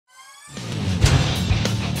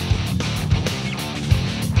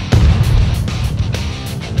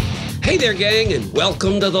Hey there, gang, and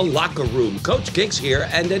welcome to the Locker Room. Coach Kicks here,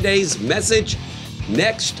 and today's message,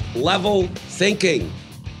 next level thinking.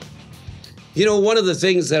 You know, one of the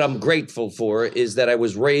things that I'm grateful for is that I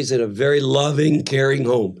was raised in a very loving, caring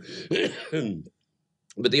home.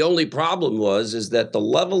 But the only problem is that the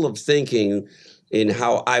level of thinking in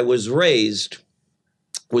how I was raised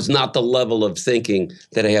was not the level of thinking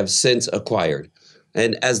that I have since acquired.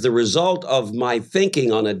 And as the result of my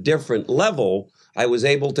thinking on a different level, I was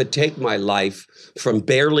able to take my life from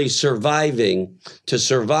barely surviving to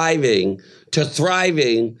thriving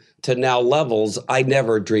to now levels I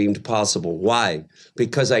never dreamed possible. Why?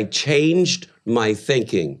 Because I changed my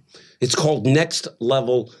thinking. It's called next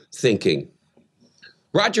level thinking.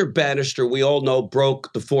 Roger Bannister, we all know,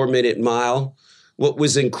 broke the 4-minute mile. What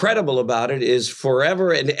was incredible about it is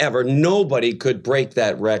forever and ever, nobody could break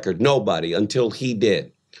that record. Nobody, until he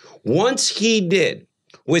did. Once he did,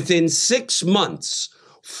 within 6 months,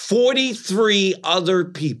 43 other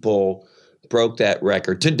people broke that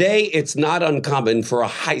record. Today, it's not uncommon for a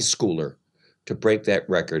high schooler to break that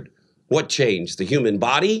record. What changed? The human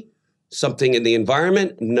body? Something in the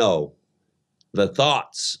environment? No. The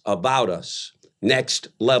thoughts about us. Next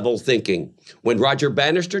level thinking. When Roger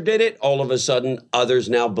Bannister did it, all of a sudden, others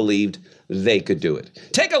now believed they could do it.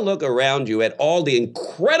 Take a look around you at all the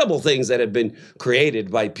incredible things that have been created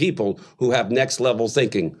by people who have next level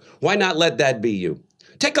thinking. Why not let that be you?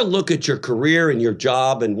 Take a look at your career and your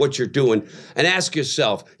job and what you're doing and ask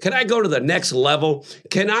yourself, can I go to the next level?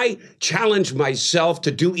 Can I challenge myself to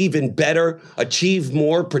do even better, achieve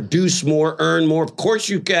more, produce more, earn more? Of course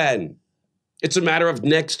you can. It's a matter of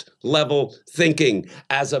next level thinking.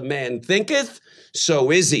 As a man thinketh,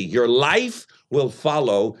 so is he. Your life will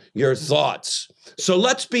follow your thoughts. So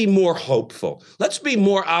let's be more hopeful. Let's be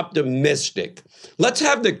more optimistic. Let's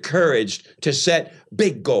have the courage to set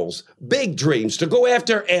big goals, big dreams, to go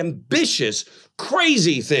after ambitious,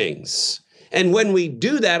 crazy things. And when we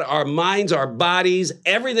do that, our minds, our bodies,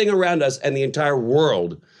 everything around us, and the entire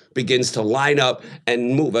world begins to line up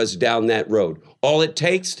and move us down that road. All it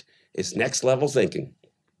takes is next level thinking.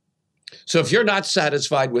 So if you're not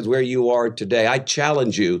satisfied with where you are today, I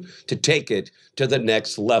challenge you to take it to the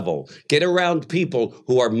next level. Get around people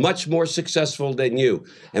who are much more successful than you.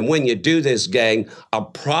 And when you do this, gang, I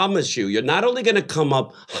promise you, you're not only going to come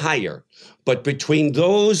up higher, but between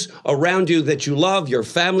those around you that you love, your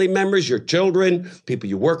family members, your children, people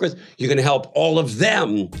you work with, you're going to help all of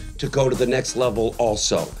them to go to the next level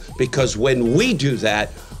also. Because when we do that,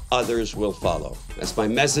 others will follow. That's my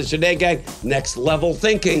message today, gang. Next level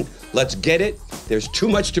thinking. Let's get it. There's too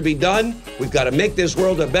much to be done. We've got to make this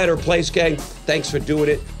world a better place, gang. Thanks for doing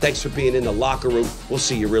it. Thanks for being in the locker room. We'll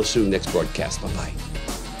see you real soon next broadcast. Bye-bye.